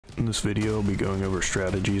In this video, I'll be going over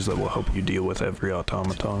strategies that will help you deal with every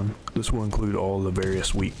automaton. This will include all the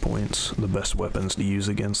various weak points, the best weapons to use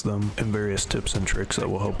against them, and various tips and tricks that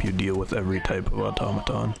will help you deal with every type of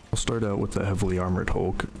automaton. I'll start out with the heavily armored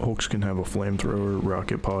Hulk. Hulks can have a flamethrower,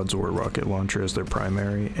 rocket pods, or a rocket launcher as their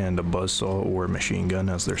primary, and a buzzsaw or machine gun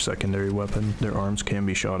as their secondary weapon. Their arms can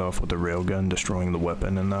be shot off with a railgun, destroying the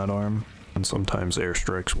weapon in that arm. And sometimes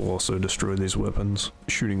airstrikes will also destroy these weapons.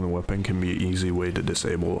 Shooting the weapon can be an easy way to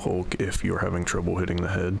disable a Hulk if you're having trouble hitting the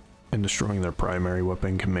head. And destroying their primary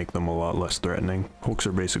weapon can make them a lot less threatening. Hulks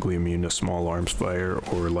are basically immune to small arms fire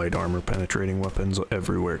or light armor penetrating weapons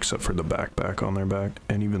everywhere except for the backpack on their back.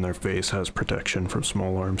 And even their face has protection from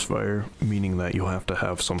small arms fire, meaning that you'll have to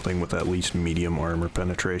have something with at least medium armor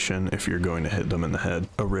penetration if you're going to hit them in the head.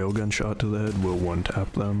 A railgun shot to the head will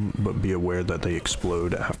one-tap them, but be aware that they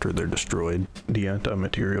explode after they're destroyed. The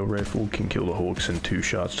anti-material rifle can kill the Hulks in 2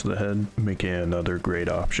 shots to the head, making it another great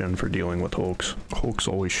option for dealing with Hulks. Hulks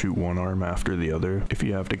always shoot one arm after the other. If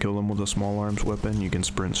you have to kill them with a small arms weapon, you can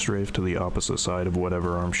sprint strafe to the opposite side of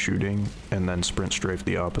whatever arm's shooting, and then sprint strafe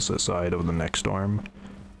the opposite side of the next arm.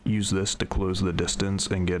 Use this to close the distance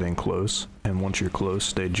and get in close, and once you're close,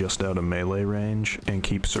 stay just out of melee range and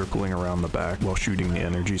keep circling around the back while shooting the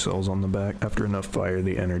energy cells on the back. After enough fire,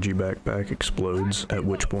 the energy backpack explodes, at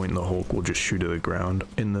which point the Hulk will just shoot to the ground.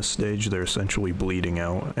 In this stage, they're essentially bleeding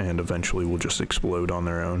out and eventually will just explode on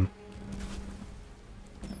their own.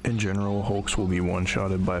 In general, Hulks will be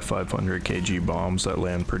one-shotted by 500 kg bombs that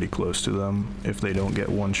land pretty close to them. If they don't get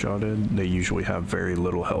one-shotted, they usually have very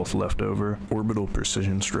little health left over. Orbital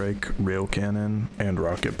precision strike, railcannon, and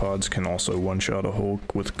rocket pods can also one-shot a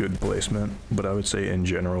Hulk with good placement, but I would say in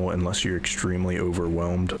general, unless you're extremely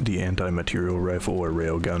overwhelmed, the anti-material rifle or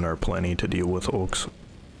railgun are plenty to deal with Hulks.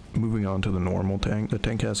 Moving on to the normal tank, the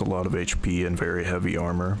tank has a lot of HP and very heavy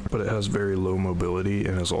armor, but it has very low mobility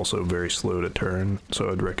and is also very slow to turn,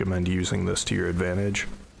 so I'd recommend using this to your advantage.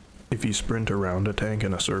 If you sprint around a tank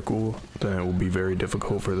in a circle, then it will be very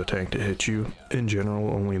difficult for the tank to hit you. In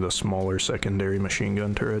general, only the smaller secondary machine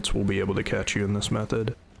gun turrets will be able to catch you in this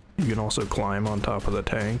method. You can also climb on top of the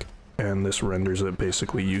tank, and this renders it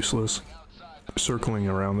basically useless. Circling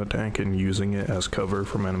around the tank and using it as cover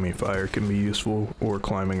from enemy fire can be useful, or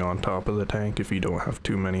climbing on top of the tank if you don't have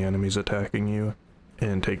too many enemies attacking you,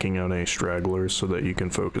 and taking out any stragglers so that you can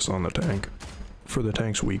focus on the tank. For the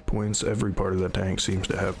tank's weak points, every part of the tank seems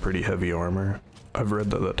to have pretty heavy armor. I've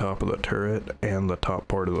read that the top of the turret and the top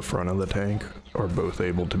part of the front of the tank are both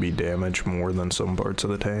able to be damaged more than some parts of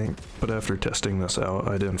the tank, but after testing this out,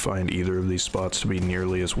 I didn't find either of these spots to be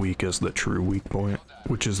nearly as weak as the true weak point,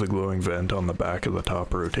 which is the glowing vent on the back of the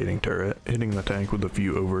top rotating turret. Hitting the tank with a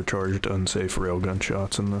few overcharged unsafe railgun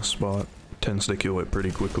shots in this spot tends to kill it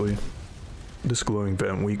pretty quickly. This glowing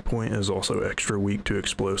vent weak point is also extra weak to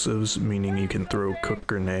explosives, meaning you can throw cook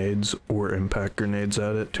grenades or impact grenades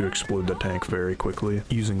at it to explode the tank very quickly.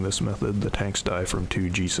 Using this method, the tanks die from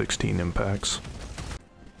 2 G16 impacts.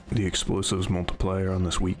 The explosives multiplier on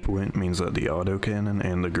this weak point means that the autocannon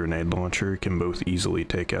and the grenade launcher can both easily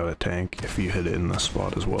take out a tank if you hit it in this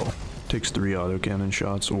spot as well. It takes 3 autocannon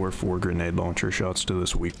shots or 4 grenade launcher shots to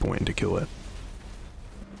this weak point to kill it.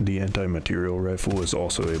 The anti-material rifle is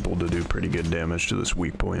also able to do pretty good damage to this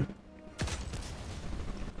weak point.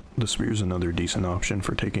 The spear is another decent option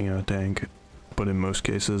for taking out a tank, but in most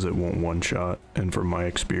cases it won't one-shot, and from my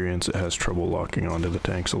experience it has trouble locking onto the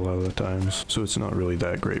tanks a lot of the times, so it's not really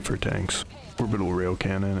that great for tanks. Orbital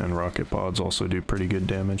railcannon and rocket pods also do pretty good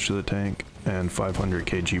damage to the tank, and 500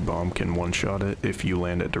 kg bomb can one-shot it if you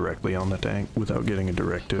land it directly on the tank. Without getting a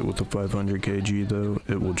direct hit with the 500 kg though,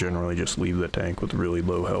 it will generally just leave the tank with really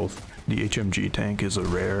low health. The HMG tank is a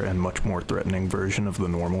rare and much more threatening version of the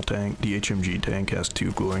normal tank. The HMG tank has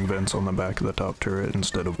 2 glowing vents on the back of the top turret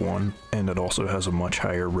instead of 1, and it also has a much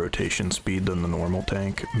higher rotation speed than the normal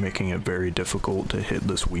tank, making it very difficult to hit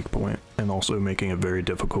this weak point, and also making it very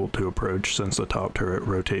difficult to approach since the top turret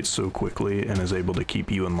rotates so quickly and is able to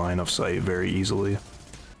keep you in line of sight very easily.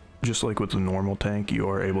 Just like with the normal tank, you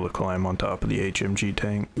are able to climb on top of the HMG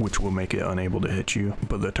tank, which will make it unable to hit you,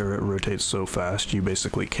 but the turret rotates so fast you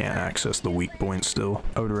basically can't access the weak point still.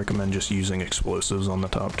 I would recommend just using explosives on the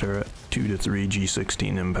top turret. 2 to 3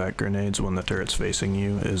 G16 impact grenades when the turret's facing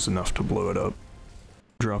you is enough to blow it up.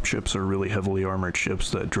 Dropships are really heavily armored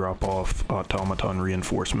ships that drop off automaton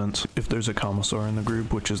reinforcements. If there's a Commissar in the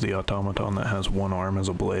group, which is the automaton that has 1 arm as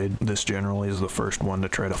a blade, this generally is the first one to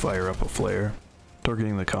try to fire up a flare.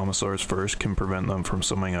 Targeting the Commissars first can prevent them from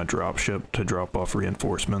summoning a dropship to drop off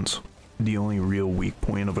reinforcements. The only real weak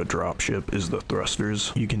point of a dropship is the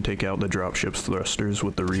thrusters. You can take out the dropship's thrusters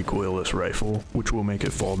with the recoilless rifle, which will make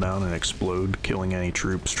it fall down and explode, killing any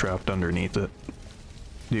troops trapped underneath it.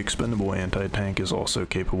 The expendable anti-tank is also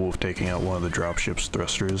capable of taking out one of the dropship's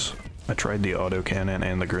thrusters. I tried the autocannon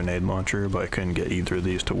and the grenade launcher, but I couldn't get either of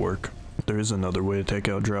these to work. There is another way to take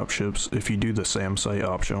out dropships. If you do the SAM site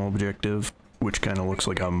optional objective, which kind of looks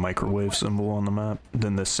like a microwave symbol on the map,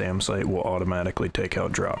 then this SAM site will automatically take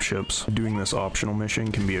out dropships. Doing this optional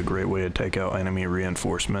mission can be a great way to take out enemy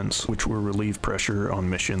reinforcements, which will relieve pressure on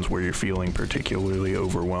missions where you're feeling particularly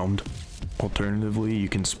overwhelmed. Alternatively, you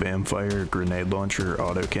can spam fire a grenade launcher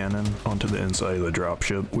or autocannon onto the inside of the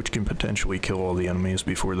dropship, which can potentially kill all the enemies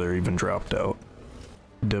before they're even dropped out.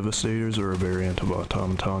 Devastators are a variant of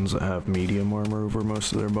automatons that have medium armor over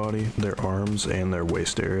most of their body. Their arms and their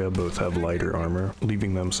waist area both have lighter armor,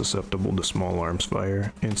 leaving them susceptible to small arms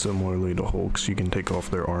fire, and similarly to Hulks, you can take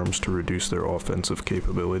off their arms to reduce their offensive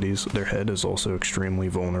capabilities. Their head is also extremely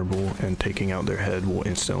vulnerable, and taking out their head will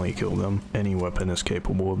instantly kill them. Any weapon is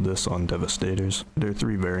capable of this on Devastators. There are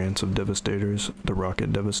 3 variants of Devastators. The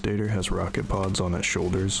Rocket Devastator has rocket pods on its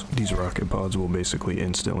shoulders. These rocket pods will basically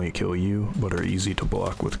instantly kill you, but are easy to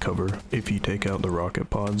block with cover. If you take out the rocket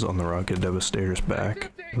pods on the Rocket Devastator's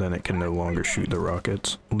back, then it can no longer shoot the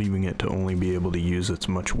rockets, leaving it to only be able to use its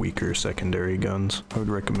much weaker secondary guns. I would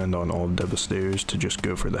recommend on all Devastators to just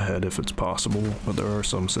go for the head if it's possible, but there are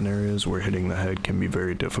some scenarios where hitting the head can be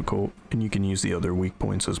very difficult, and you can use the other weak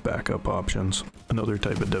points as backup options. Another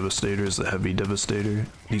type of Devastator is the Heavy Devastator.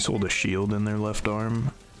 These hold a shield in their left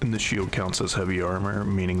arm, and the shield counts as heavy armor,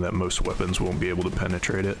 meaning that most weapons won't be able to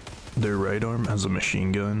penetrate it. Their right arm has a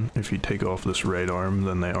machine gun. If you take off this right arm,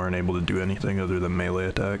 then they aren't able to do anything other than melee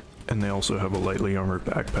attack. And they also have a lightly armored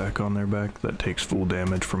backpack on their back that takes full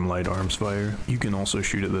damage from light arms fire. You can also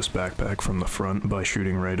shoot at this backpack from the front by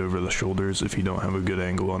shooting right over the shoulders if you don't have a good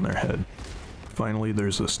angle on their head. Finally,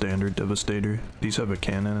 there's the standard Devastator. These have a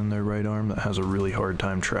cannon in their right arm that has a really hard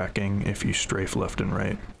time tracking if you strafe left and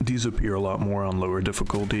right. These appear a lot more on lower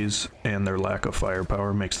difficulties, and their lack of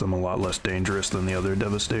firepower makes them a lot less dangerous than the other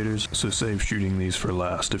Devastators, so save shooting these for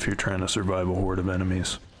last if you're trying to survive a horde of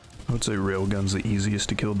enemies. I would say railgun's the easiest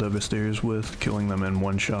to kill Devastators with, killing them in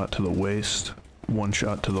 1 shot to the waist, 1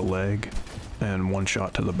 shot to the leg, and 1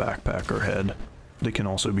 shot to the backpack or head. They can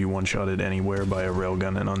also be one-shotted anywhere by a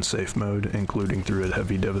railgun in unsafe mode, including through a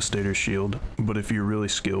Heavy Devastator shield. But if you're really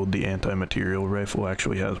skilled, the anti-material rifle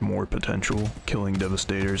actually has more potential, killing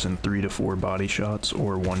Devastators in 3 to 4 body shots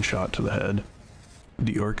or 1 shot to the head.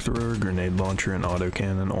 The arc thrower, grenade launcher, and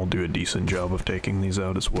autocannon all do a decent job of taking these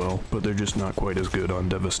out as well, but they're just not quite as good on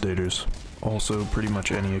Devastators. Also, pretty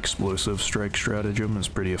much any explosive strike stratagem is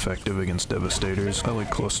pretty effective against Devastators. I like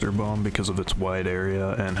Cluster Bomb because of its wide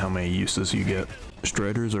area and how many uses you get.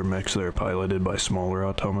 Striders are mechs that are piloted by smaller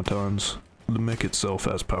automatons. The mech itself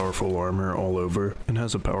has powerful armor all over, and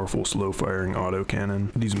has a powerful slow-firing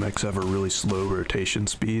autocannon. These mechs have a really slow rotation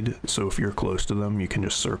speed, so if you're close to them, you can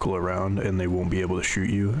just circle around and they won't be able to shoot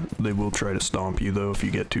you. They will try to stomp you though if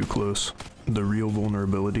you get too close. The real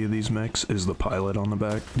vulnerability of these mechs is the pilot on the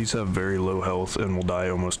back. These have very low health and will die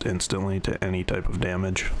almost instantly to any type of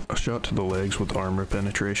damage. A shot to the legs with armor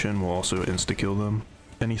penetration will also insta-kill them.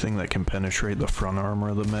 Anything that can penetrate the front armor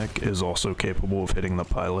of the mech is also capable of hitting the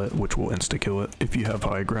pilot, which will insta-kill it. If you have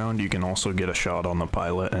high ground, you can also get a shot on the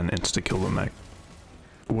pilot and insta-kill the mech.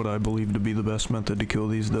 What I believe to be the best method to kill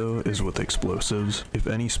these though is with explosives. If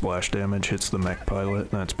any splash damage hits the mech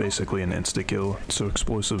pilot, that's basically an insta-kill, so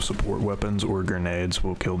explosive support weapons or grenades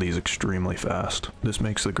will kill these extremely fast. This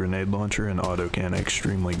makes the grenade launcher and autocannon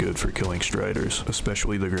extremely good for killing striders,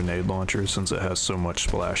 especially the grenade launcher since it has so much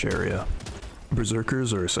splash area.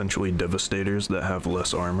 Berserkers are essentially Devastators that have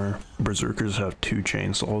less armor. Berserkers have 2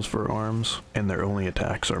 chainsaws for arms, and their only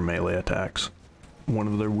attacks are melee attacks. One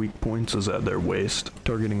of their weak points is at their waist.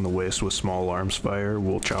 Targeting the waist with small arms fire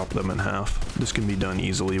will chop them in half. This can be done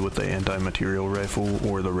easily with the anti-material rifle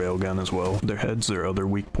or the railgun as well. Their head's their other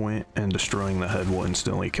weak point, and destroying the head will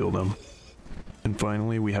instantly kill them. And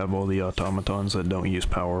finally, we have all the automatons that don't use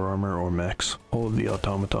power armor or mechs. All of the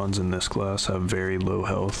automatons in this class have very low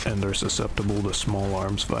health and are susceptible to small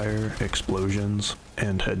arms fire, explosions,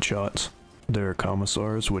 and headshots. There are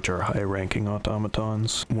Commissars, which are high-ranking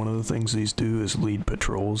automatons. One of the things these do is lead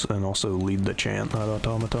patrols and also lead the chant that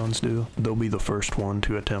automatons do. They'll be the first one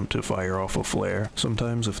to attempt to fire off a flare.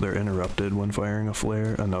 Sometimes if they're interrupted when firing a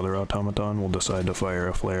flare, another automaton will decide to fire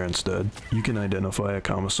a flare instead. You can identify a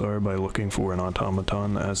Commissar by looking for an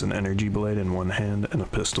automaton that has an energy blade in one hand and a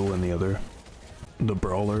pistol in the other. The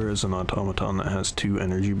Brawler is an automaton that has 2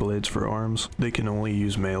 energy blades for arms. They can only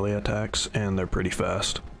use melee attacks and they're pretty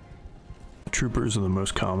fast. Troopers are the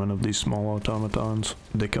most common of these small automatons.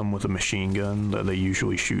 They come with a machine gun that they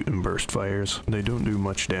usually shoot in burst fires. They don't do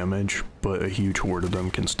much damage, but a huge horde of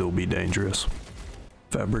them can still be dangerous.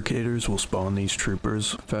 Fabricators will spawn these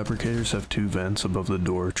troopers. Fabricators have 2 vents above the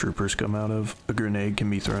door troopers come out of. A grenade can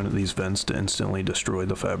be thrown at these vents to instantly destroy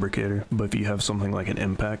the Fabricator, but if you have something like an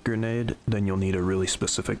impact grenade, then you'll need a really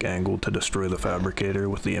specific angle to destroy the Fabricator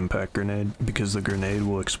with the impact grenade, because the grenade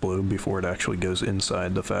will explode before it actually goes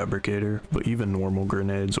inside the Fabricator, but even normal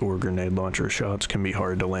grenades or grenade launcher shots can be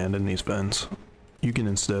hard to land in these vents. You can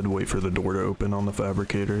instead wait for the door to open on the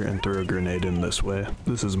Fabricator and throw a grenade in this way.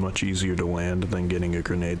 This is much easier to land than getting a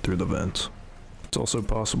grenade through the vents. It's also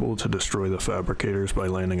possible to destroy the Fabricators by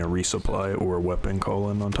landing a resupply or a weapon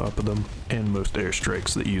call-in on top of them, and most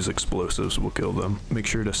airstrikes that use explosives will kill them. Make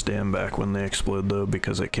sure to stand back when they explode though,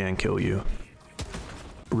 because it can kill you.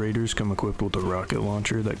 Raiders come equipped with a rocket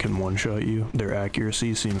launcher that can one-shot you. Their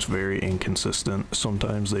accuracy seems very inconsistent.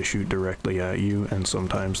 Sometimes they shoot directly at you, and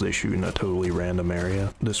sometimes they shoot in a totally random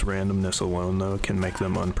area. This randomness alone, though, can make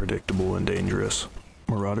them unpredictable and dangerous.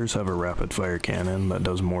 Marauders have a rapid-fire cannon that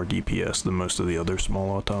does more DPS than most of the other small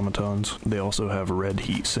automatons. They also have red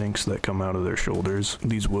heat sinks that come out of their shoulders.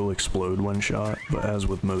 These will explode when shot, but as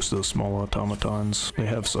with most of the small automatons, they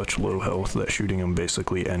have such low health that shooting them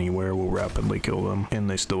basically anywhere will rapidly kill them, and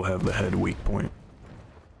they still have the head weak point.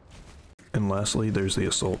 And lastly, there's the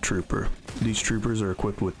assault trooper. These troopers are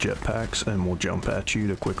equipped with jetpacks and will jump at you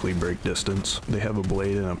to quickly break distance. They have a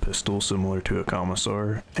blade and a pistol similar to a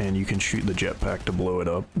Commissar, and you can shoot the jetpack to blow it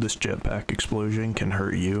up. This jetpack explosion can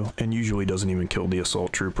hurt you, and usually doesn't even kill the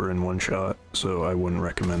assault trooper in one shot, so I wouldn't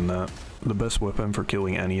recommend that. The best weapon for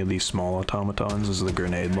killing any of these small automatons is the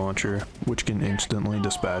grenade launcher, which can instantly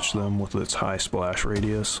dispatch them with its high splash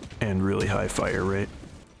radius and really high fire rate.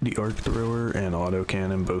 The arc thrower and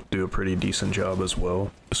autocannon both do a pretty decent job as well,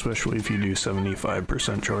 especially if you do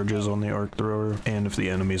 75% charges on the arc thrower, and if the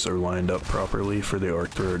enemies are lined up properly for the arc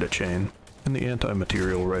thrower to chain. And the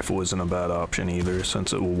anti-material rifle isn't a bad option either,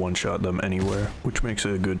 since it will one-shot them anywhere, which makes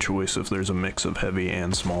it a good choice if there's a mix of heavy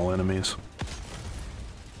and small enemies.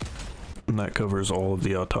 And that covers all of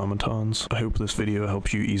the automatons. I hope this video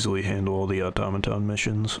helps you easily handle all the automaton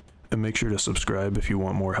missions, and make sure to subscribe if you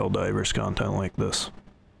want more Helldivers content like this.